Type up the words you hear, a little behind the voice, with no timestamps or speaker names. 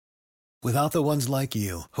Without the ones like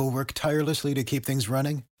you, who work tirelessly to keep things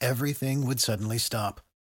running, everything would suddenly stop.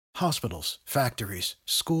 Hospitals, factories,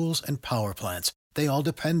 schools, and power plants, they all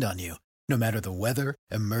depend on you. No matter the weather,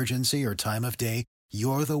 emergency, or time of day,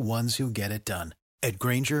 you're the ones who get it done. At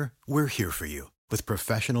Grainger, we're here for you with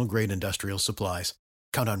professional-grade industrial supplies.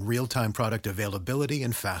 Count on real-time product availability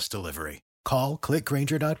and fast delivery. Call, click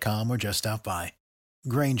Grainger.com, or just stop by.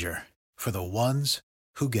 Grainger, for the ones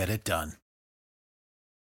who get it done.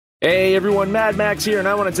 Hey everyone, Mad Max here, and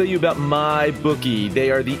I want to tell you about MyBookie.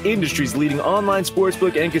 They are the industry's leading online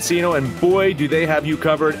sportsbook and casino, and boy, do they have you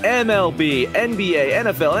covered. MLB, NBA,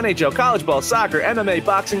 NFL, NHL, college ball, soccer, MMA,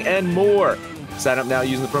 boxing, and more. Sign up now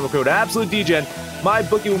using the promo code AbsoluteDGen.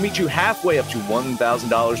 MyBookie will meet you halfway up to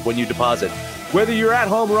 $1,000 when you deposit. Whether you're at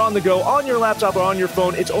home or on the go, on your laptop or on your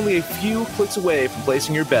phone, it's only a few clicks away from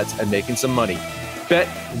placing your bets and making some money. Bet,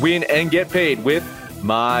 win, and get paid with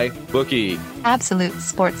MyBookie. Absolute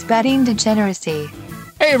sports betting degeneracy.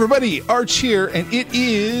 Hey everybody, Arch here, and it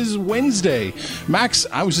is Wednesday. Max,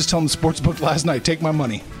 I was just telling the sportsbook last night, take my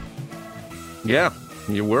money. Yeah,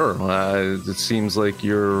 you were. It seems like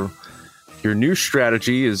your new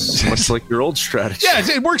strategy is much like your old strategy. Yeah,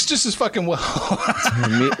 it works just as fucking well.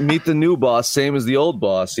 meet the new boss, same as the old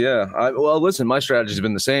boss. Yeah. Well, listen, my strategy's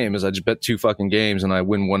been the same. Is I just bet 2 fucking games and I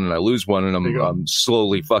win one and I lose one, and I'm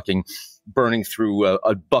slowly fucking burning through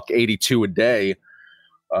a $1.82 a day.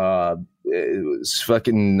 It was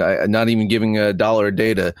fucking not even giving $1 a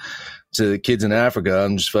day to kids in Africa.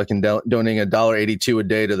 I'm just fucking donating $1.82 a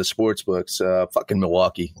day to the sports books. Fucking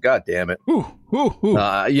Milwaukee. God damn it.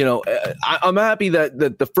 I'm happy that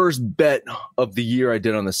the first bet of the year I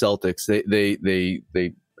did on the Celtics, they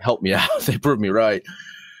helped me out. They proved me right.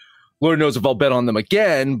 Lord knows if I'll bet on them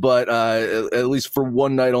again, but at least for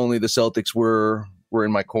one night only, the Celtics were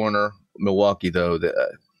in my corner. Milwaukee, though,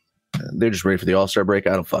 they're just ready for the All-Star break. I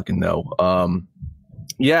don't fucking know.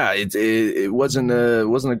 It wasn't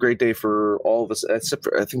a great day for all of us, except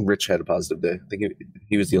for I think Rich had a positive day. I think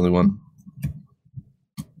he was the only one.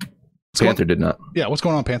 Panther did not. Yeah, what's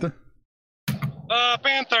going on, Panther?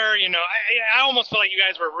 Panther, I almost feel like you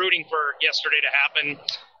guys were rooting for yesterday to happen.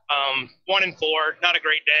 1-4, not a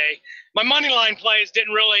great day. My money line plays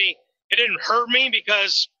didn't hurt me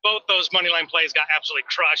because both those money line plays got absolutely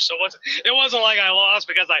crushed. So it wasn't like I lost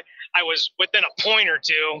because I was within a point or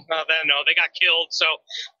two. No, they got killed. So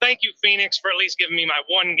thank you, Phoenix, for at least giving me my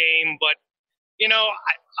one game. But,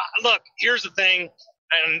 look, here's the thing,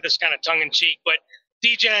 and this kind of tongue-in-cheek, but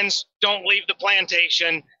D-Gens, don't leave the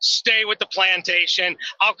plantation. Stay with the plantation.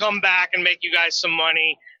 I'll come back and make you guys some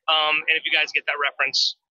money. And if you guys get that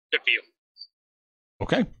reference, good for you.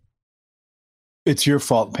 Okay. It's your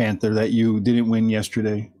fault, Panther, that you didn't win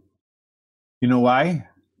yesterday. You know why?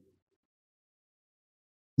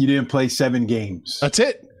 You didn't play 7 games. That's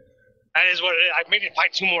it. That is what it is. I made it by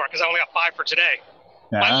 2 more because I only got 5 for today.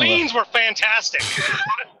 My leans were fantastic.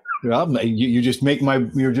 Well, you're just making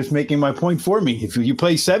my point for me. If you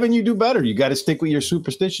play 7, you do better. You got to stick with your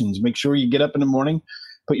superstitions. Make sure you get up in the morning,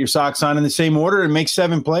 put your socks on in the same order, and make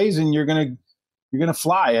 7 plays, and you're gonna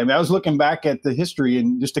fly. I mean, I was looking back at the history,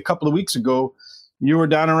 and just a couple of weeks ago, you were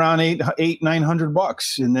down around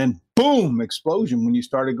 $900, and then boom, explosion when you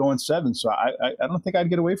started going 7. So I don't think I'd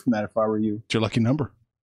get away from that if I were you. It's your lucky number.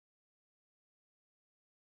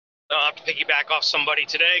 I'll have to piggyback off somebody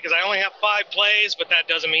today because I only have 5 plays, but that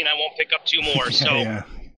doesn't mean I won't pick up 2 more. So, yeah.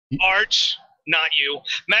 Arch, not you.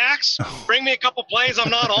 Max, bring me a couple plays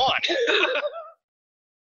I'm not on.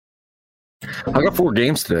 I got 4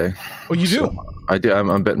 games today. Oh, you do? So I do.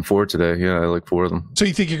 I'm betting 4 today. Yeah, I like 4 of them. So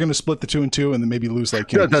you think you're going to split the 2 and 2 and then maybe lose like?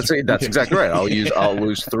 That's exactly right. I'll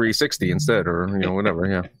lose 360 instead, or whatever.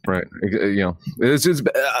 Yeah, right. It's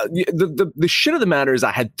the shit of the matter is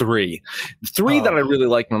I had 3 that I really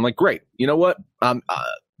liked, and I'm like, great. You know what?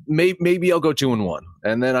 Maybe I'll go 2 and 1,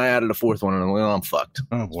 and then I added a 4th one, and I'm fucked.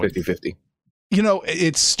 Oh, boy. 50-50.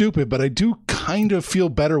 It's stupid, but I do kind of feel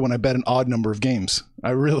better when I bet an odd number of games.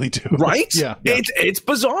 I really do. Right? Yeah. It's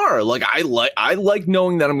bizarre. Like I like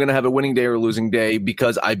knowing that I'm going to have a winning day or a losing day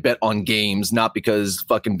because I bet on games, not because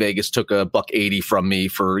fucking Vegas took a $1.80 from me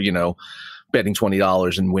for, betting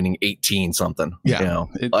 $20 and winning 18 something. Yeah.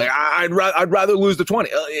 I'd rather lose the 20.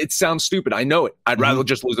 It sounds stupid. I know it. I'd rather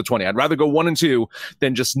just lose the 20. I'd rather go 1 and 2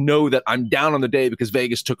 than just know that I'm down on the day because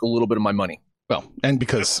Vegas took a little bit of my money. Well, and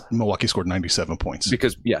because Milwaukee scored 97 points.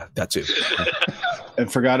 Because, yeah, that's it. And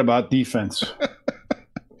forgot about defense.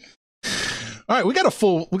 All right, we got a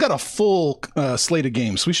full slate of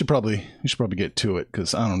games. We should probably get to it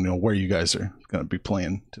because I don't know where you guys are going to be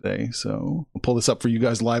playing today. So we'll pull this up for you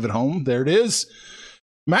guys live at home. There it is.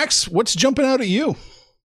 Max, what's jumping out at you?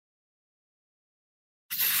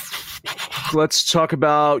 let's talk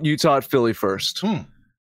about Utah at Philly first.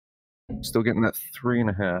 Still getting that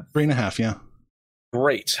 3.5. 3.5, yeah.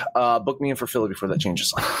 Great. Book me in for Philly before that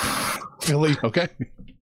changes. Philly, okay.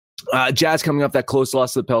 Jazz coming off that close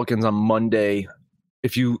loss to the Pelicans on Monday.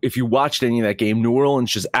 If you watched any of that game, New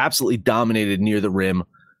Orleans just absolutely dominated near the rim.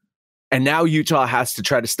 And now Utah has to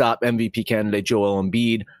try to stop MVP candidate Joel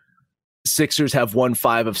Embiid. Sixers have won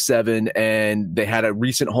 5 of 7, and they had a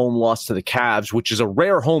recent home loss to the Cavs, which is a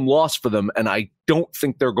rare home loss for them, and I don't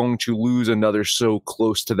think they're going to lose another so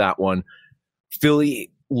close to that one.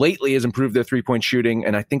 Philly lately has improved their three-point shooting,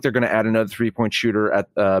 and I think they're going to add another three-point shooter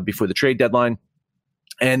at before the trade deadline,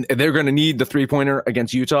 and they're going to need the three-pointer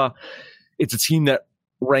against Utah. It's a team that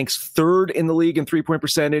ranks 3rd in the league in three-point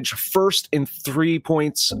percentage, 1st in 3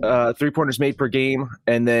 points, three-pointers made per game,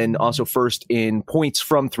 and then also 1st in points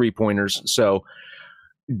from three-pointers. So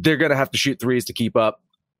they're going to have to shoot threes to keep up.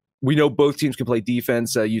 We know both teams can play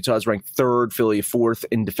defense. Utah's ranked 3rd, Philly 4th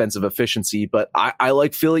in defensive efficiency, but I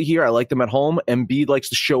like Philly here. I like them at home. Embiid likes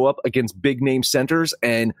to show up against big-name centers,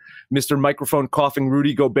 and Mr. Microphone coughing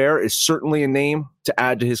Rudy Gobert is certainly a name to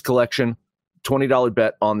add to his collection. $20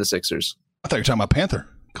 bet on the Sixers. I thought you were talking about Panther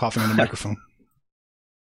coughing in the microphone.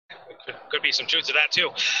 Could be some truth to that too.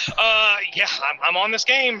 Yeah, I'm on this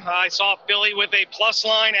game. I saw Philly with a plus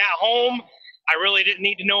line at home. I really didn't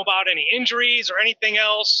need to know about any injuries or anything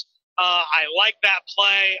else. I like that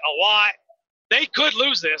play a lot. They could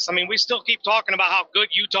lose this. I mean, we still keep talking about how good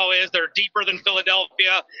Utah is. They're deeper than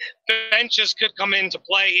Philadelphia. Benches could come into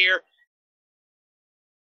play here.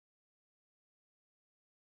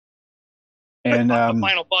 And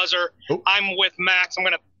final buzzer. I'm with Max. I'm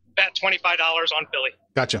going to bet $25 on Philly.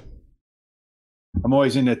 Gotcha. I'm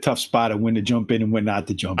always in a tough spot of when to jump in and when not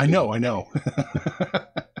to jump in. I know.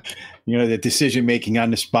 The decision making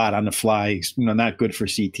on the spot, on the fly, is, not good for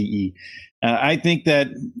CTE. I think that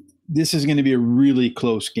this is going to be a really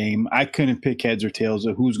close game. I couldn't pick heads or tails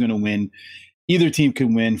of who's going to win. Either team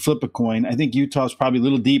can win. Flip a coin. I think Utah's probably a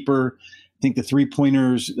little deeper. I think the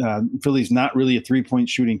three-pointers, Philly's not really a three-point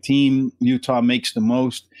shooting team. Utah makes the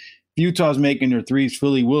most. If Utah's making their threes,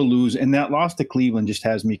 Philly will lose. And that loss to Cleveland just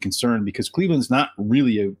has me concerned because Cleveland's not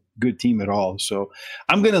really a good team at all. So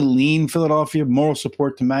I'm going to lean Philadelphia, moral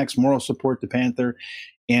support to Max, moral support to Panther,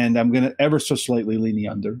 and I'm going to ever so slightly lean the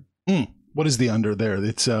under. What is the under there?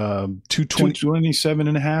 It's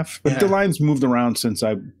 227.5. But the line's moved around since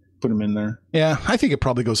I put them in there. Yeah, I think it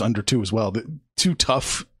probably goes under 2 as well. The two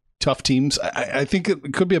tough teams. I think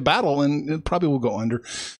it could be a battle, and it probably will go under.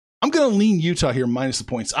 I'm going to lean Utah here minus the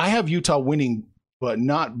points. I have Utah winning, but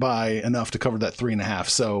not by enough to cover that 3.5.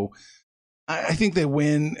 So I think they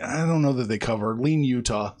win. I don't know that they cover. Lean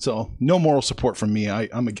Utah. So no moral support from me.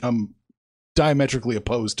 I'm diametrically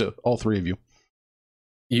opposed to all three of you.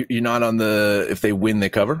 You're not on the if they win, they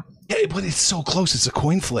cover? Yeah, but it's so close. It's a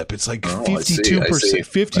coin flip. It's like 52%. I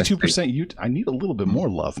 52% Utah. I need a little bit more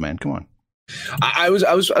love, man. Come on. I was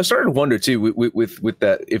starting to wonder too with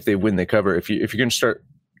that if they win they cover if you're going to start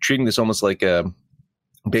treating this almost like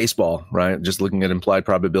baseball, right? Just looking at implied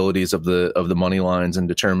probabilities of the money lines and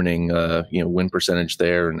determining win percentage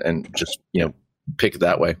there and just pick it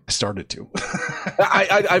that way. I started to.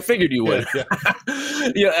 I figured you would.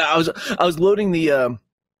 Yeah. I was loading the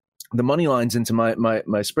money lines into my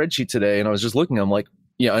spreadsheet today, and I was just looking. I'm like,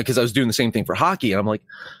 because I was doing the same thing for hockey, and I'm like,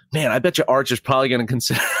 man, I bet you Arch is probably going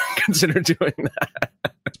to consider doing that.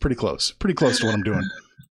 It's pretty close to what I'm doing.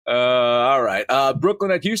 All right.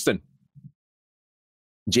 Brooklyn at Houston.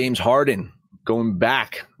 James Harden going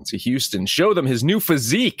back to Houston. Show them his new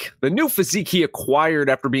physique. The new physique he acquired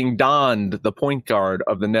after being donned the point guard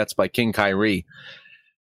of the Nets by King Kyrie.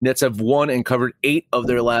 Nets have won and covered 8 of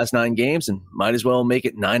their last 9 games and might as well make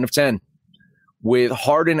it 9 of 10. With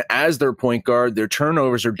Harden as their point guard, their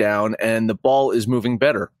turnovers are down and the ball is moving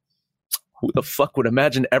better. Who the fuck would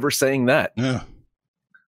imagine ever saying that? Yeah.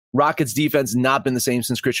 Rockets defense not been the same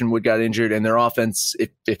since Christian Wood got injured, and their offense,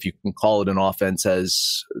 if you can call it an offense,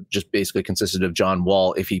 has just basically consisted of John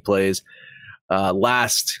Wall if he plays.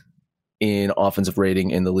 Last in offensive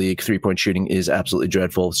rating in the league, 3-point shooting is absolutely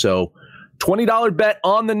dreadful. So $20 bet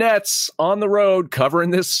on the Nets on the road,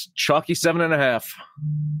 covering this chalky 7.5.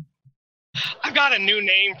 I've got a new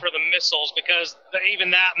name for the missiles because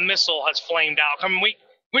even that missile has flamed out. I mean,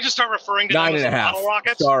 we just start referring to them as the bottle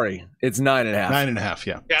rockets. Sorry, it's 9.5. 9.5,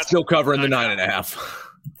 yeah. Still covering the 9.5.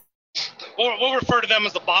 We'll refer to them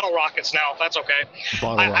as the bottle rockets now, if that's okay.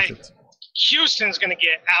 Bottle rockets. Houston's going to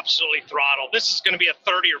get absolutely throttled. This is going to be a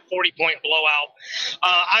 30 or 40-point blowout.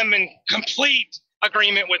 I'm in complete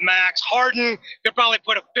agreement with Max. Harden could probably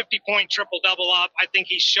put a 50-point triple-double up. I think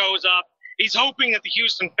he shows up. He's hoping that the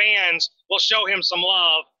Houston fans will show him some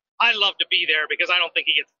love. I'd love to be there because I don't think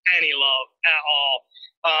he gets any love at all.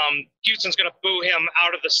 Houston's going to boo him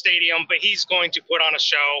out of the stadium, but he's going to put on a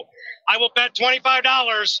show. I will bet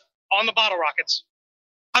 $25 on the Bottle Rockets.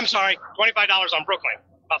 I'm sorry, $25 on Brooklyn.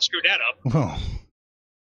 About screwed that up. Oh.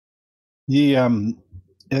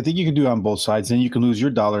 I think you can do it on both sides, and you can lose your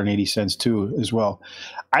 $1.80 too as well.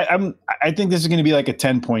 I think this is going to be like a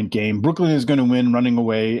 10-point game. Brooklyn is going to win running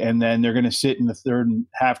away, and then they're going to sit in the third and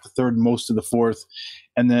half the third, most of the fourth,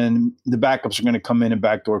 and then the backups are going to come in and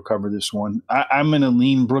backdoor cover this one. I'm going to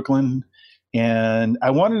lean Brooklyn, and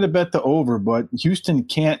I wanted to bet the over, but Houston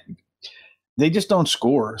can't. They just don't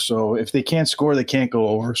score. So if they can't score, they can't go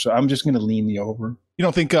over. So I'm just going to lean the over. You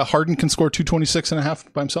don't think Harden can score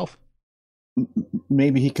 226.5 by himself?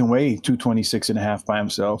 Maybe he can weigh 226.5 by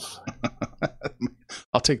himself.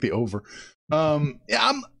 I'll take the over.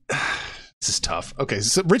 This is tough. Okay,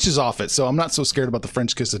 so Rich is off it, so I'm not so scared about the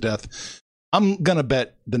French kiss of death. I'm gonna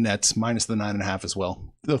bet the Nets minus the 9.5 as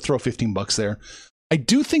well. They'll throw $15 there. I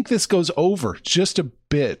do think this goes over just a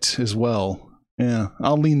bit as well. Yeah,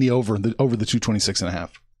 I'll lean the over the 226.5.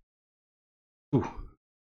 Ooh.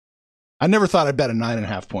 I never thought I'd bet a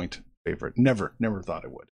 9.5 point favorite. Never thought I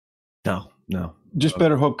would. No. Just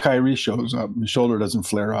better hope Kyrie shows up. His shoulder doesn't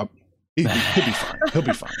flare up. He'll be fine. He'll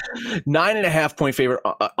be fine. 9.5 point favorite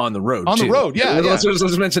on the road. On the road, yeah. Let's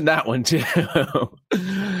mention that one too.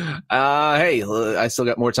 Hey, I still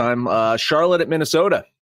got more time. Charlotte at Minnesota.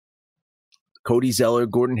 Cody Zeller,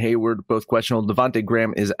 Gordon Hayward, both questionable. Devontae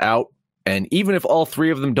Graham is out. And even if all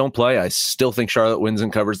three of them don't play, I still think Charlotte wins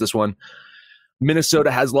and covers this one.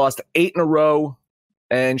 Minnesota has lost 8 in a row.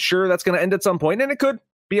 And sure, that's going to end at some point. And it could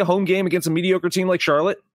be a home game against a mediocre team like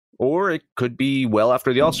Charlotte. Or it could be well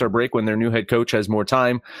after the All-Star break when their new head coach has more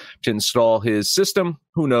time to install his system.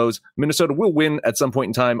 Who knows? Minnesota will win at some point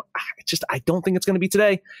in time. I don't think it's going to be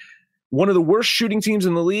today. One of the worst shooting teams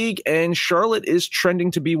in the league, and Charlotte is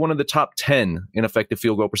trending to be one of the top 10 in effective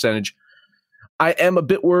field goal percentage. I am a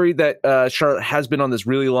bit worried that Charlotte has been on this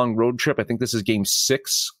really long road trip. I think this is game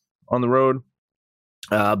 6 on the road.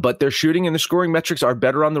 But their shooting and their scoring metrics are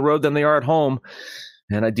better on the road than they are at home.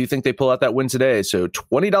 And I do think they pull out that win today. So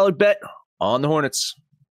 $20 bet on the Hornets.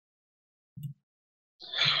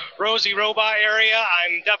 Rosie Robot area.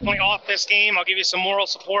 I'm definitely off this game. I'll give you some moral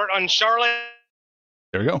support on Charlotte.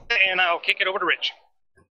 There we go. And I'll kick it over to Rich.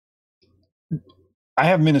 I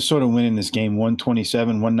have Minnesota winning this game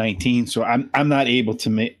 127-119. So I'm not able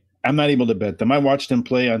to bet them. I watch them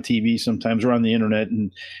play on TV sometimes or on the internet,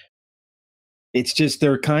 and it's just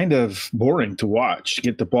they're kind of boring to watch.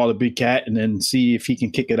 Get the ball to Big Cat and then see if he can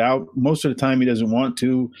kick it out. Most of the time he doesn't want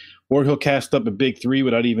to, or he'll cast up a big three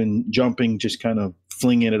without even jumping, just kind of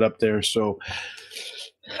flinging it up there. So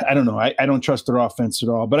I don't know. I don't trust their offense at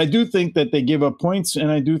all. But I do think that they give up points, and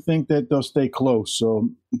I do think that they'll stay close. So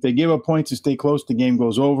if they give up points and stay close, the game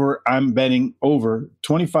goes over. I'm betting over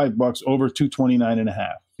 $25 over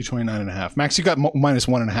 229.5. 229.5. Max, you got minus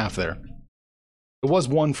 1.5 there. It was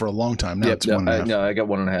 1 for a long time. Now it's 1.5. No, I got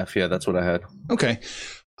 1.5. Yeah, that's what I had. Okay.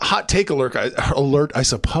 Hot take alert, I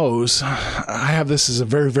suppose. I have this as a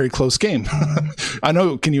very, very close game. I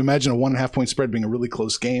know. Can you imagine a 1.5 point spread being a really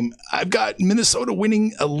close game? I've got Minnesota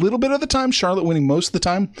winning a little bit of the time, Charlotte winning most of the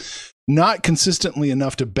time. Not consistently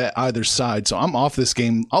enough to bet either side. So I'm off this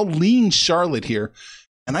game. I'll lean Charlotte here.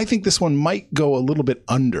 And I think this one might go a little bit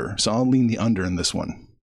under. So I'll lean the under in this one.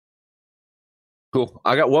 Cool.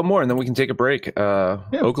 I got one more, and then we can take a break.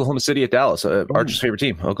 Oklahoma City at Dallas, Archer's favorite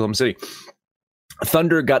team, Oklahoma City.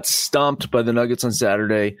 Thunder got stomped by the Nuggets on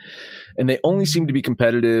Saturday, and they only seem to be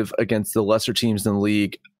competitive against the lesser teams in the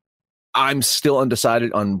league. I'm still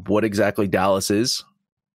undecided on what exactly Dallas is.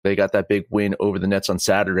 They got that big win over the Nets on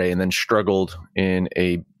Saturday, and then struggled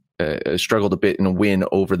a bit in a win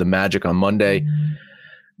over the Magic on Monday.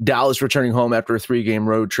 Dallas returning home after a 3-game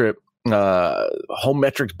road trip. Home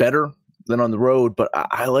metrics better than on the road, but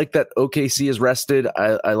I like that OKC is rested.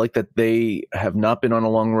 I like that they have not been on a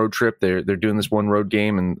long road trip. They're doing this one road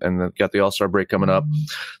game, and they've got the All-Star break coming up.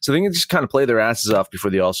 So they can just kind of play their asses off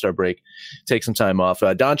before the All-Star break, take some time off.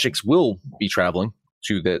 Doncic will be traveling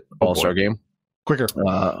to the All-Star game. Quicker.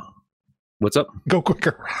 What's up? Go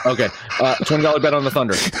quicker. Okay. $20 bet on the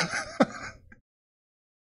Thunder.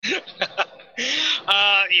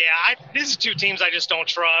 These are two teams I just don't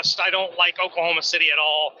trust. I don't like Oklahoma City at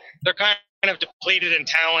all. They're kind of depleted in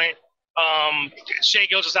talent. Shai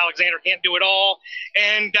Gilgeous-Alexander can't do it all.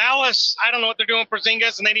 And Dallas, I don't know what they're doing for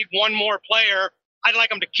Porzingis, and they need one more player. I'd like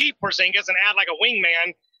them to keep Porzingis and add like a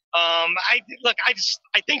wingman. I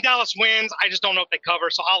think Dallas wins. I just don't know if they cover,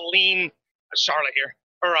 so I'll lean Charlotte here.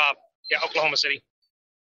 Or Oklahoma City.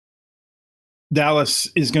 Dallas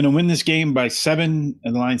is going to win this game by 7,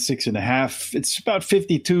 and the line 6.5. It's about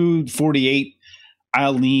 52-48.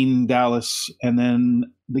 I'll lean Dallas, and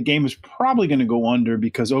then the game is probably going to go under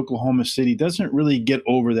because Oklahoma City doesn't really get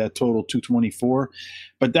over that total 224,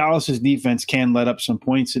 but Dallas's defense can let up some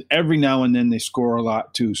points, and every now and then they score a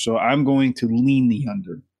lot too. So I'm going to lean the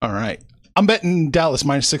under. All right. I'm betting Dallas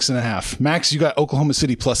minus 6.5. Max, you got Oklahoma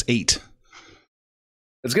City plus 8.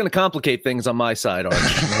 It's going to complicate things on my side, Arch. I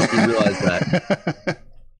hope you realize that.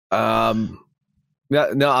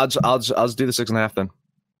 Yeah, no, I'll just do the 6.5 then.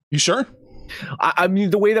 You sure? I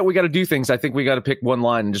mean, the way that we got to do things, I think we got to pick one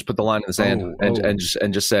line and just put the line in the sand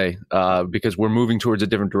and just say because we're moving towards a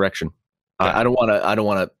different direction. Yeah. I don't want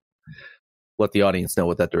to let the audience know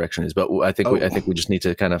what that direction is, but I think we just need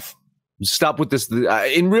to kind of stop with this.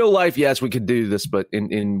 In real life, yes, we could do this, but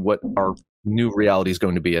in what our new reality is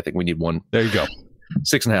going to be, I think we need one. There you go.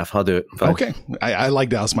 6.5. I'll do it. Fine. Okay. I like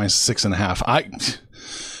Dallas minus 6.5.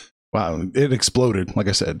 Wow, it exploded. Like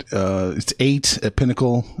I said, it's 8 at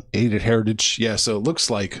Pinnacle, 8 at Heritage. Yeah, so it looks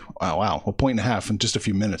like, wow, 1.5 in just a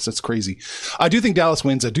few minutes. That's crazy. I do think Dallas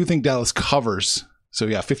wins. I do think Dallas covers. So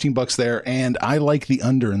yeah, $15 there. And I like the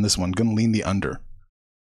under in this one. Going to lean the under.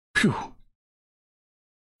 Phew.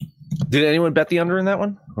 Did anyone bet the under in that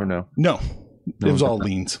one or no? No, it was all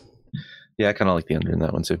leans. Yeah, I kind of like the under in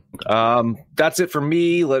that one too. That's it for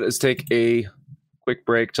me. Let us take a quick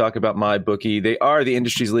break, talk about MyBookie. They are the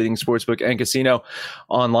industry's leading sportsbook and casino,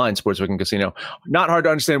 online sportsbook and casino. Not hard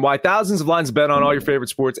to understand why. Thousands of lines to bet on all your favorite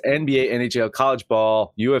sports, NBA, NHL, college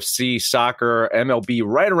ball, UFC, soccer, MLB,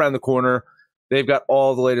 right around the corner. They've got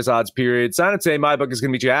all the latest odds, period. Sign up today. MyBookie is going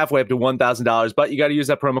to meet you halfway up to $1,000, but you got to use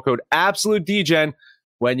that promo code AbsoluteDGen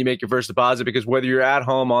when you make your first deposit, because whether you're at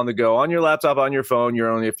home, on the go, on your laptop, on your phone, you're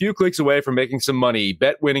only a few clicks away from making some money.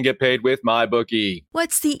 Bet, win, and get paid with MyBookie.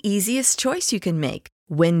 What's the easiest choice you can make?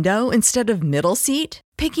 Window instead of middle seat?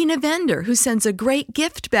 Picking a vendor who sends a great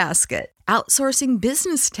gift basket? Outsourcing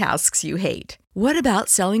business tasks you hate? What about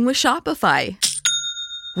selling with Shopify?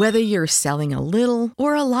 Whether you're selling a little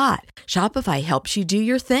or a lot, Shopify helps you do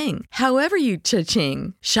your thing, however you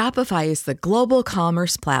cha-ching. Shopify is the global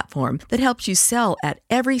commerce platform that helps you sell at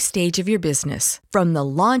every stage of your business. From the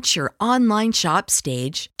launch your online shop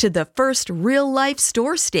stage to the first real-life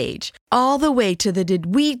store stage, all the way to the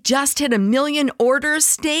did we just hit 1 million orders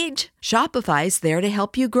stage. Shopify's there to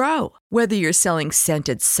help you grow. Whether you're selling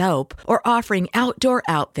scented soap or offering outdoor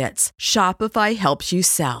outfits, Shopify helps you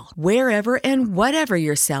sell. Wherever and whatever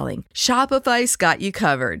you're selling, Shopify's got you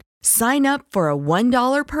covered. Sign up for a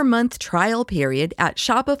 $1 per month trial period at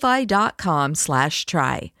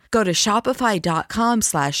shopify.com/try. Go to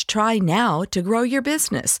shopify.com/try now to grow your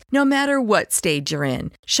business, no matter what stage you're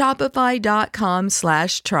in.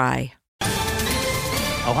 Shopify.com/try.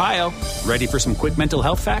 Ohio, ready for some quick mental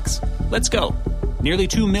health facts? Let's go. Nearly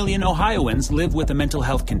 2 million Ohioans live with a mental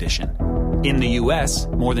health condition. In the U.S.,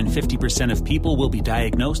 more than 50% of people will be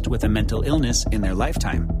diagnosed with a mental illness in their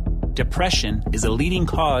lifetime. Depression is a leading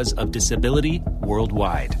cause of disability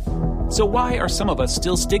worldwide. So why are some of us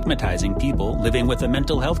still stigmatizing people living with a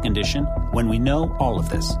mental health condition when we know all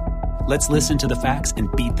of this? Let's listen to the facts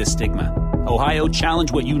and beat the stigma. Ohio,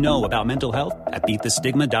 challenge what you know about mental health at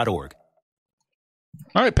beatthestigma.org.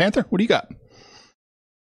 All right, Panther, what do you got?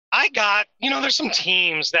 I got, there's some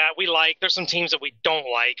teams that we like. There's some teams that we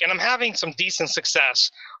don't like. And I'm having some decent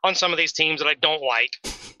success on some of these teams that I don't like.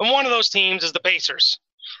 And one of those teams is the Pacers.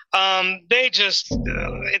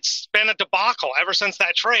 It's been a debacle ever since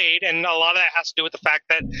that trade. And a lot of that has to do with the fact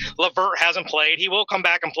that LeVert hasn't played. He will come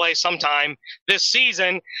back and play sometime this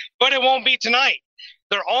season, but it won't be tonight.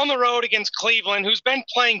 They're on the road against Cleveland, who's been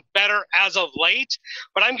playing better as of late.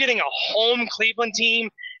 But I'm getting a home Cleveland team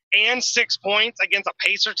and 6 points against a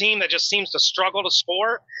Pacer team that just seems to struggle to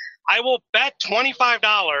score. I will bet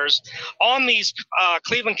 $25 on these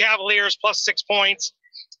Cleveland Cavaliers plus 6 points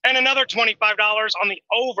and another $25 on the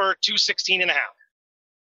over 216.5.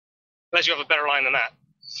 Unless you have a better line than that.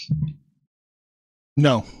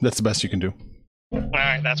 No, that's the best you can do. All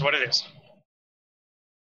right, that's what it is.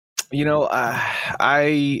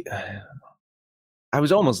 I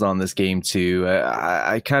was almost on this game too.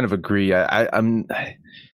 I kind of agree. I'm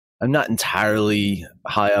not entirely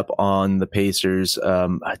high up on the Pacers.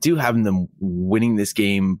 I do have them winning this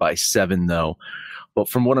game by 7, though. But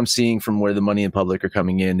from what I'm seeing, from where the money in public are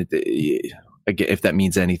coming in, if that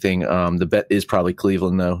means anything, the bet is probably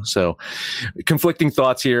Cleveland, though. So conflicting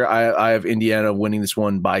thoughts here. I have Indiana winning this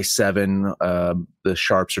one by 7. The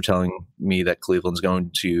Sharps are telling me that Cleveland's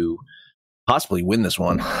going to possibly win this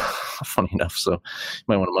one. Funny enough, so you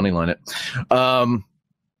might want to money line it.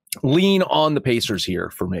 Lean on the Pacers here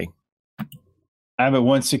for me. I have a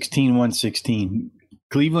 116-116.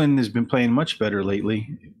 Cleveland has been playing much better lately.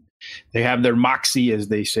 They have their moxie, as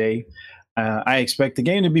they say. I expect the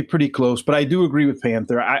game to be pretty close, but I do agree with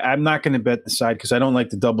Panther. I'm not going to bet the side because I don't like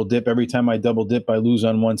to double dip. Every time I double dip, I lose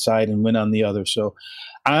on one side and win on the other. So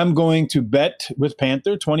I'm going to bet with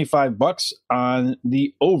Panther $25 on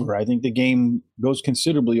the over. I think the game goes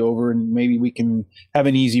considerably over, and maybe we can have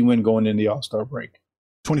an easy win going into the All-Star break.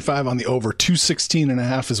 25 on the over,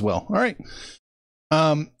 216.5 as well. All right.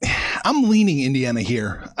 I'm leaning Indiana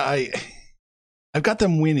here. I've got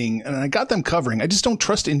them winning, and I got them covering. I just don't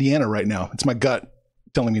trust Indiana right now. It's my gut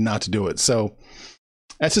telling me not to do it. So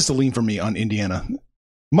that's just a lean for me on Indiana.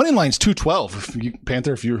 Money line's 212,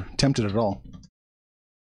 Panther, if you're tempted at all.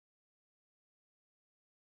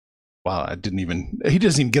 Wow, he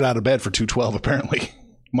doesn't even get out of bed for 212, apparently.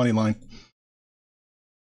 Money line.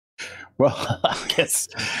 Well, I guess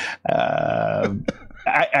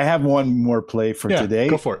I have one more play for today.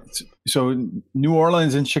 Go for it. So New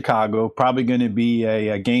Orleans and Chicago, probably going to be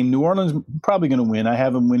a game. New Orleans probably going to win. I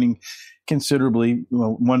have them winning considerably,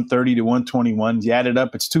 130 to 121. You add it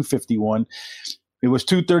up, it's 251. It was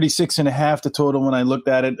 236.5 the total when I looked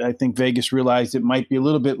at it. I think Vegas realized it might be a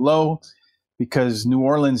little bit low because New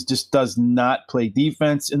Orleans just does not play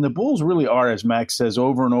defense. And the Bulls really are, as Max says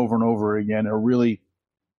over and over and over again, a really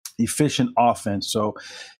efficient offense. So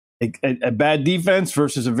a bad defense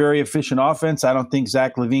versus a very efficient offense. I don't think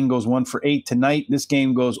Zach LaVine goes 1 for 8 tonight. This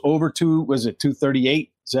game goes over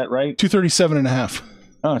 238? Is that right? 237.5.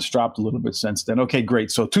 Oh, it's dropped a little bit since then. Okay,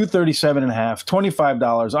 great. So 237.5,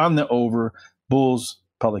 $25 on the over. Bulls,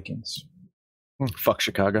 Pelicans. Fuck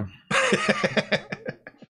Chicago.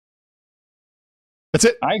 That's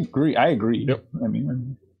it. I agree. Yep. I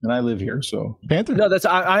mean, and I live here, so Panther. No, that's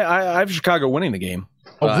I have Chicago winning the game.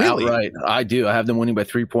 Oh, really? Right. I do. I have them winning by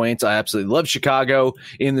 3 points. I absolutely love Chicago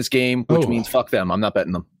in this game, which means fuck them. I'm not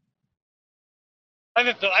betting them. I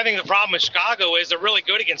think the problem with Chicago is they're really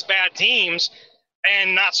good against bad teams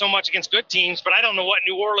and not so much against good teams, but I don't know what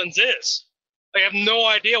New Orleans is. I have no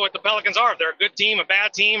idea what the Pelicans are. If they're a good team, a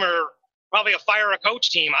bad team, or probably a fire a coach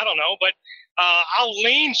team. I don't know, but I'll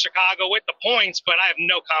lean Chicago with the points, but I have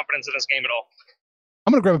no confidence in this game at all.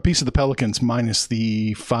 I'm going to grab a piece of the Pelicans minus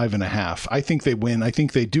the 5.5. I think they win. I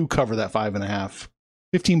think they do cover that 5.5.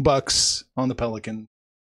 $15 on the Pelican.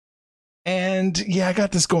 And yeah, I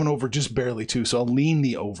got this going over just barely too, so I'll lean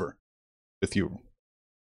the over with you.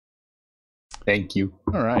 Thank you.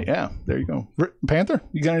 All right, yeah, there you go. Panther,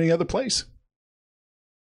 you got any other plays?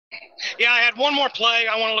 Yeah, I had one more play.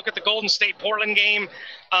 I want to look at the Golden State Portland game.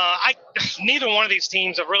 Neither one of these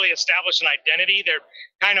teams have really established an identity. They're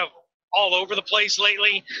kind of all over the place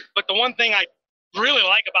lately. But the one thing I really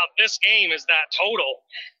like about this game is that total.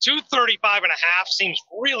 235.5 seems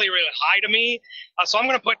really, really high to me. So I'm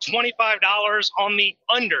going to put $25 on the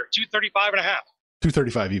under, 235.5.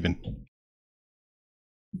 235 even.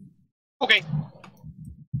 Okay.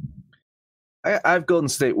 I have Golden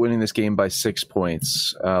State winning this game by 6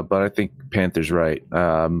 points, but I think Panthers right.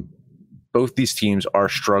 Both these teams are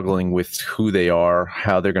struggling with who they are,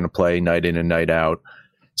 how they're going to play night in and night out.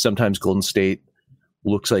 Sometimes Golden State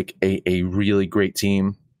looks like a really great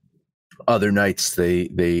team. Other nights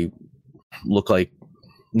they look like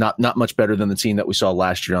not much better than the team that we saw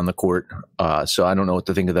last year on the court. So I don't know what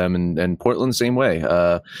to think of them. And Portland, same way.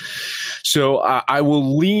 So I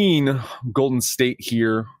will lean Golden State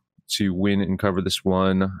here to win and cover this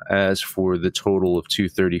one. As for the total of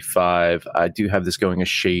 235, I do have this going a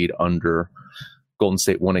shade under. Golden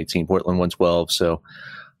State 118, Portland 112. So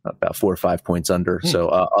about 4 or 5 points under. So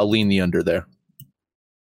I'll lean the under there.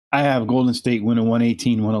 I have Golden State winning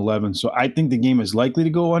 118, 111. So I think the game is likely to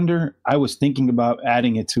go under. I was thinking about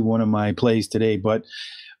adding it to one of my plays today, but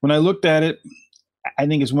when I looked at it, I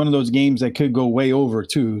think it's one of those games that could go way over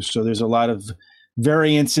too. So there's a lot of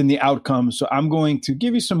variance in the outcome. So I'm going to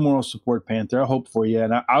give you some moral support, Panther. I hope for you.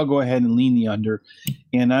 And I'll go ahead and lean the under.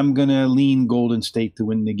 And I'm going to lean Golden State to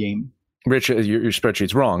win the game. Rich, your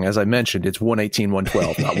spreadsheet's wrong. As I mentioned, it's 118,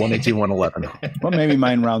 112, not 118, 111. Well, maybe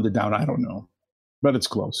mine rounded down. I don't know. But it's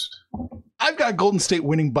close. I've got Golden State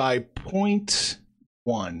winning by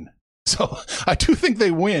 0.1. So I do think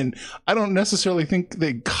they win. I don't necessarily think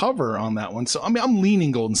they cover on that one. So, I mean, I'm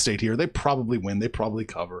leaning Golden State here. They probably win. They probably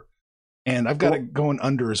cover. And I've got it going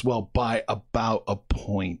under as well by about a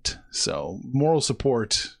point. So moral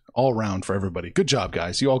support all around for everybody. Good job,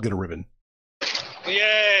 guys. You all get a ribbon.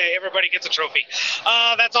 Yay, everybody gets a trophy.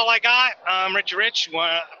 That's all I got. Richie Rich,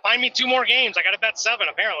 find me 2 more games. I got to bet 7,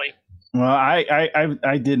 apparently. Well,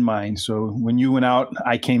 I did mine. So when you went out,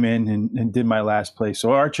 I came in and did my last play.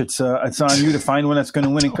 So Arch, it's on you to find one that's going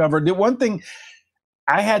to win and cover. The one thing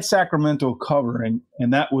I had Sacramento covering,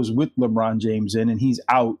 and that was with LeBron James in, and he's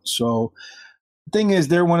out. So the thing is,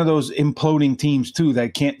 they're one of those imploding teams, too,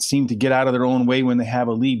 that can't seem to get out of their own way when they have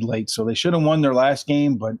a lead late. So they should have won their last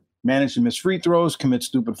game, but managed to miss free throws, commit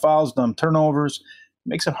stupid fouls, dumb turnovers.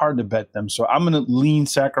 Makes it hard to bet them. So I'm going to lean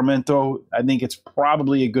Sacramento. I think it's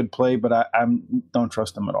probably a good play, but I don't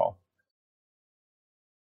trust them at all.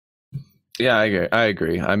 Yeah, I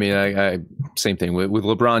agree. I mean, I same thing with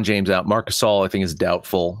LeBron James out. Marc Gasol, I think, is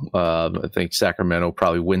doubtful. I think Sacramento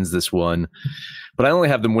probably wins this one, but I only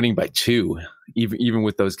have them winning by 2, even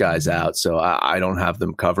with those guys out. So I don't have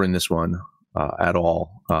them covering this one at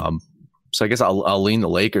all. So I guess I'll lean the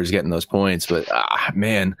Lakers getting those points. But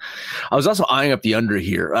man, I was also eyeing up the under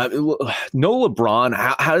here. No LeBron.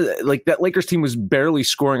 How like that Lakers team was barely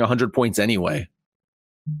scoring 100 points anyway.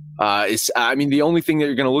 I mean, the only thing that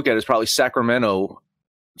you're going to look at is probably Sacramento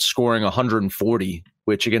scoring 140,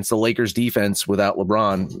 which against the Lakers defense without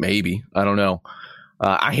LeBron, maybe. I don't know.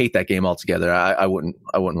 I hate that game altogether. I wouldn't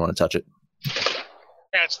want to touch it.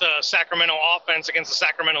 That's the Sacramento offense against the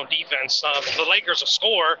Sacramento defense. The Lakers will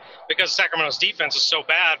score because Sacramento's defense is so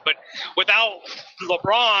bad. But without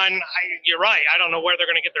LeBron, you're right. I don't know where they're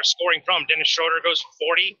going to get their scoring from. Dennis Schroeder goes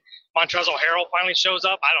for 40. Montrezl Harrell finally shows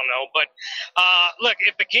up. I don't know. But look,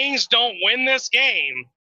 if the Kings don't win this game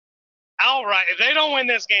outright, if they don't win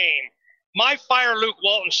this game, my Fire Luke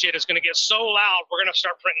Walton shit is going to get so loud, we're going to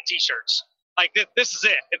start printing T-shirts. Like, this is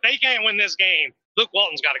it. If they can't win this game, Luke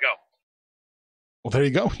Walton's got to go. Well, there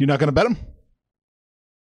you go. You're not going to bet him?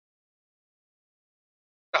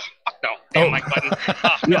 Oh, fuck no. Damn, Mike Button.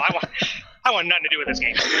 No, I want nothing to do with this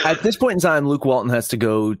game. At this point in time, Luke Walton has to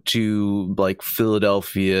go to like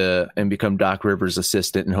Philadelphia and become Doc Rivers'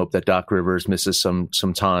 assistant and hope that Doc Rivers misses some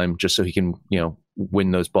time just so he can,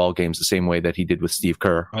 win those ball games the same way that he did with Steve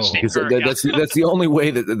Kerr. Oh. Steve Kerr, that's the only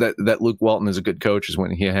way that Luke Walton is a good coach, is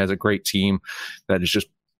when he has a great team that is just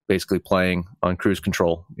basically playing on cruise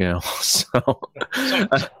control, So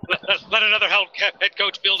let another head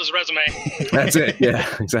coach build his resume. That's it. Yeah,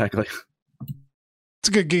 exactly. It's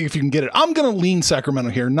a good game if you can get it. I'm going to lean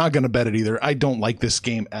Sacramento here. Not going to bet it either. I don't like this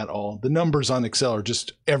game at all. The numbers on Excel are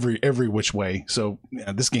just every which way. So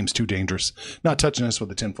yeah, this game's too dangerous. Not touching us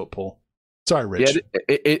with a 10-foot pole. Sorry, Rich.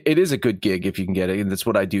 Yeah, it is a good gig if you can get it, and that's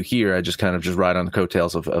what I do here. I just kind of just ride on the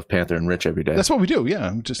coattails of Panther and Rich every day. That's what we do.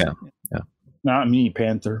 Yeah, yeah. Not me,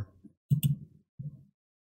 Panther.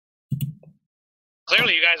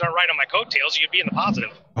 Clearly, you guys aren't right on my coattails. You'd be in the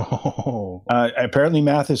positive. Oh. Apparently,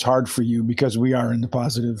 math is hard for you because we are in the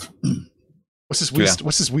positive. What's this we?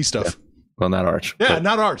 What's this we stuff? Yeah. Well, not Arch. Yeah,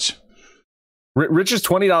 not Arch. Rich is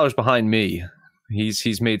 $20 behind me.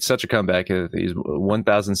 He's made such a comeback. He's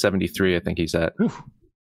 1,073. I think he's at. Oof.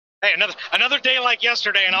 Hey, another day like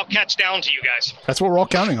yesterday, and I'll catch down to you guys. That's what we're all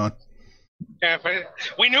counting on. Yeah,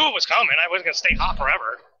 we knew it was coming. I wasn't going to stay hot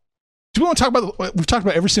forever. Do we want to talk about? We've talked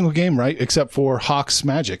about every single game, right? Except for Hawks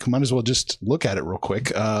Magic. Might as well just look at it real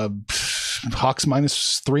quick. Hawks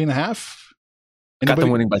minus 3.5. Got them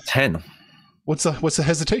winning by 10. What's the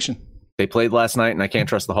hesitation? They played last night, and I can't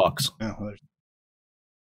trust the Hawks. Oh, well,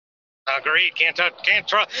 agreed. Can't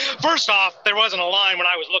trust. First off, there wasn't a line when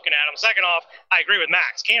I was looking at them. Second off, I agree with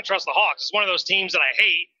Max. Can't trust the Hawks. It's one of those teams that I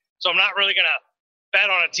hate, so I'm not really going to bet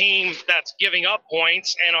on a team that's giving up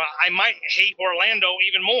points, and I might hate Orlando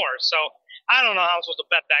even more. So I don't know how I'm supposed to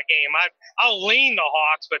bet that game. I'll lean the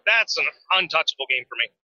Hawks, but that's an untouchable game for me.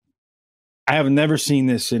 I have never seen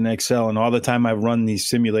this in Excel, and all the time I've run these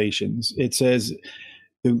simulations. It says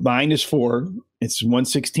the line is 4. It's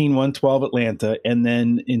 116, 112 Atlanta. And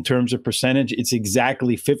then in terms of percentage, it's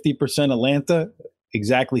exactly 50% Atlanta,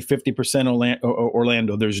 exactly 50%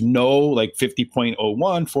 Orlando. There's no like 50.01,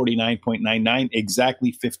 49.99,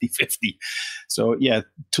 exactly 50-50. So yeah,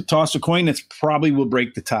 to toss a coin, that's probably will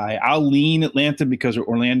break the tie. I'll lean Atlanta because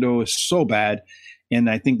Orlando is so bad. And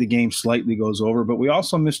I think the game slightly goes over, but we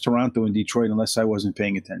also missed Toronto and Detroit unless I wasn't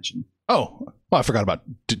paying attention. Oh, well, I forgot about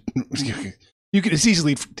it's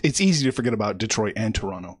easy to forget about Detroit and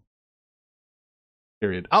Toronto.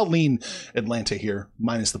 Period. I'll lean Atlanta here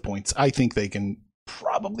minus the points. I think they can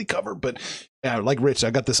probably cover, but yeah, like Rich,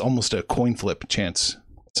 I got this almost a coin flip chance.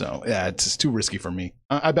 So yeah, it's too risky for me.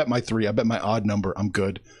 I bet my 3. I bet my odd number. I'm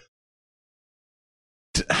good.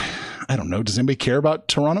 I don't know. Does anybody care about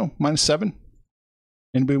Toronto minus 7?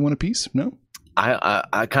 Anybody want a piece? No.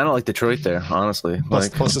 I kind of like Detroit there, honestly.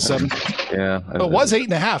 Plus a 7. Yeah. It was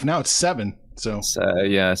 8.5. Now it's 7. So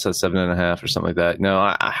yeah, it says 7.5 or something like that. No,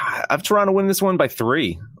 I have Toronto win this one by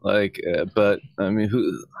 3. But I mean,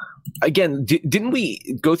 didn't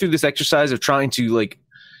we go through this exercise of trying to like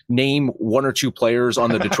name 1 or 2 players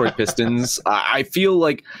on the Detroit Pistons? I feel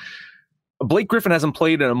like Blake Griffin hasn't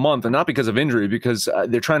played in a month, and not because of injury, because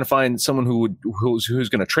they're trying to find someone who's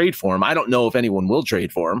going to trade for him. I don't know if anyone will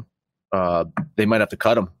trade for him. They might have to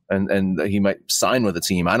cut him, and he might sign with a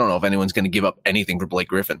team. I don't know if anyone's going to give up anything for Blake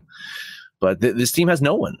Griffin. But this team has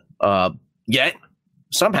no one. Yet,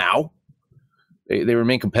 somehow, they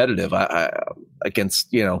remain competitive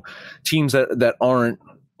against teams that aren't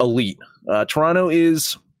elite. Toronto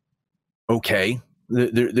is okay.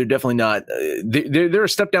 They're definitely not. They're a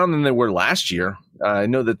step down than they were last year. I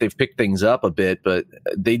know that they've picked things up a bit, but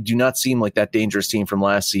they do not seem like that dangerous team from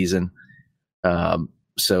last season.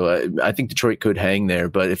 So I think Detroit could hang there.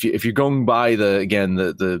 But if you're going by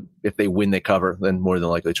if they win, they cover, then more than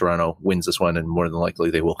likely Toronto wins this one, and more than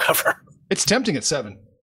likely they will cover. It's tempting at 7.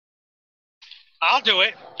 I'll do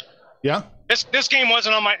it. Yeah. This game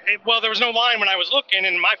wasn't on there was no line when I was looking,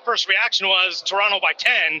 and my first reaction was Toronto by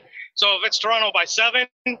 10. So if it's Toronto by 7,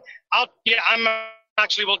 will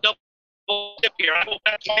double dip here. I will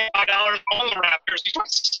bet $25 on the Raptors. Detroit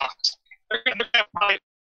sucks.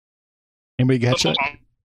 Anybody catch that?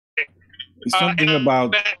 Something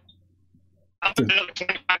about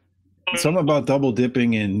double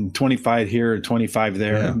dipping and 25 here or 25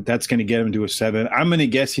 there. Yeah. That's going to get him to a 7. I'm going to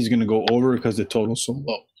guess he's going to go over because the total's so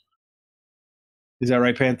low. Is that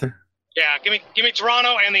right, Panther? Yeah, give me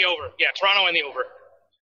Toronto and the over. Yeah, Toronto and the over.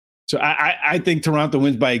 So I think Toronto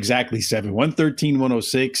wins by exactly 7,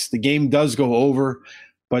 113-106. The game does go over,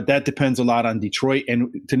 but that depends a lot on Detroit.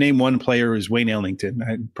 And to name one player is Wayne Ellington.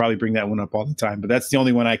 I'd probably bring that one up all the time, but that's the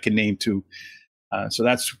only one I can name too. So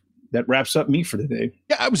that wraps up me for today.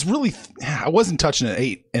 Yeah, I wasn't touching at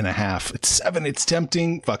 8.5. It's 7. It's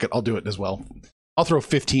tempting. Fuck it. I'll do it as well. I'll throw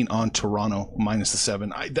 15 on Toronto minus the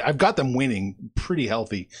 7. I've got them winning pretty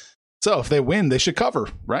healthy. So if they win, they should cover,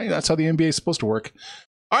 right? That's how the NBA is supposed to work.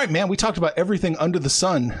 All right, man, we talked about everything under the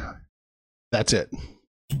sun. That's it.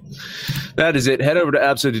 That is it. Head over to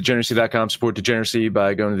absolutedegeneracy.com. Support Degeneracy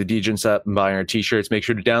by going to the Degens app and buying our t-shirts. Make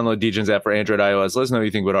sure to download Degens app for Android, iOS. Let us know what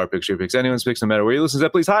you think about our picks, your picks, anyone's picks, no matter where you listen to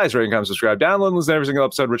that. Please highest rating, comment, subscribe, download, and listen to every single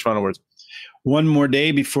episode. Rich, final words. One more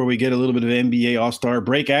day before we get a little bit of NBA All-Star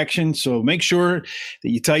break action. So make sure that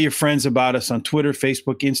you tell your friends about us on Twitter,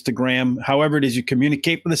 Facebook, Instagram, however it is you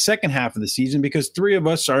communicate for the second half of the season, because 3 of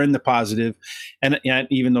us are in the positive, and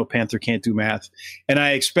even though Panther can't do math. And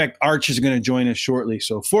I expect Arch is going to join us shortly.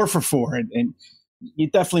 So 4 for 4. And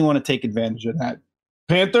you definitely want to take advantage of that.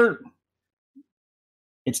 Panther,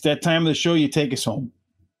 it's that time of the show. You take us home.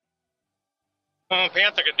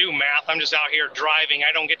 Panther could do math. I'm just out here driving.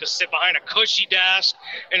 I don't get to sit behind a cushy desk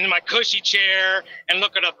and in my cushy chair and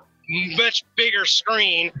look at a much bigger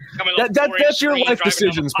screen. That's your life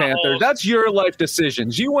decisions, Panther. That's your life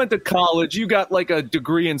decisions. You went to college. You got like a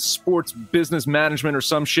degree in sports business management or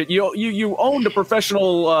some shit. You owned a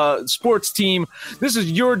professional sports team. This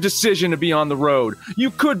is your decision to be on the road.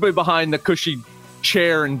 You could be behind the cushy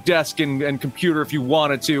chair and desk and computer if you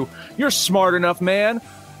wanted to. You're smart enough, man.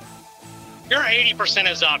 Your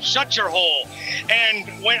 80% is up. Shut your hole. And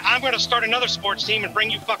when I'm going to start another sports team and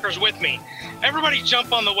bring you fuckers with me. Everybody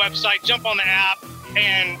jump on the website, jump on the app,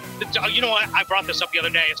 and you know what? I brought this up the other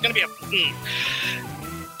day. It's going to be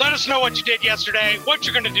Let us know what you did yesterday, what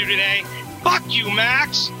you're going to do today. Fuck you,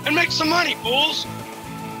 Max, and make some money, fools.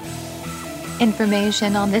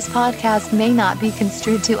 Information on this podcast may not be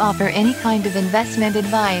construed to offer any kind of investment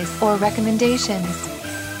advice or recommendations.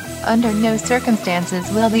 Under no circumstances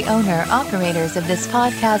will the owner-operators of this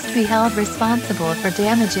podcast be held responsible for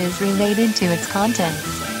damages related to its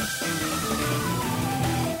contents.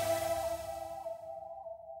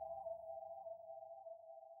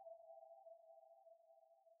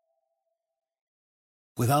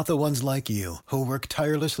 Without the ones like you, who work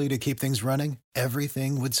tirelessly to keep things running,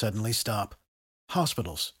 everything would suddenly stop.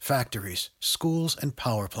 Hospitals, factories, schools, and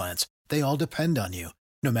power plants, they all depend on you.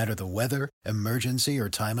 No matter the weather, emergency, or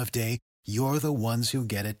time of day, you're the ones who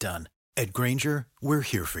get it done. At Grainger, we're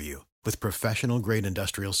here for you with professional-grade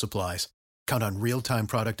industrial supplies. Count on real-time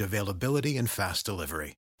product availability and fast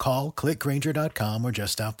delivery. Call, click Grainger.com, or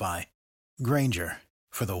just stop by. Grainger,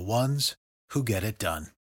 for the ones who get it done.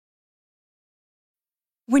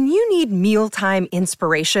 When you need mealtime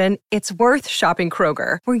inspiration, it's worth shopping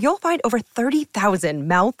Kroger, where you'll find over 30,000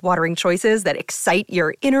 mouth-watering choices that excite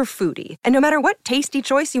your inner foodie. And no matter what tasty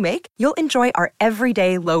choice you make, you'll enjoy our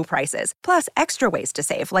everyday low prices, plus extra ways to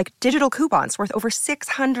save, like digital coupons worth over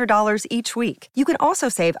 $600 each week. You can also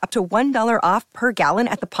save up to $1 off per gallon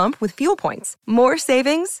at the pump with fuel points. More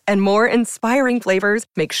savings and more inspiring flavors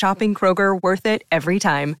make shopping Kroger worth it every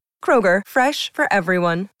time. Kroger, fresh for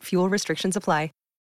everyone. Fuel restrictions apply.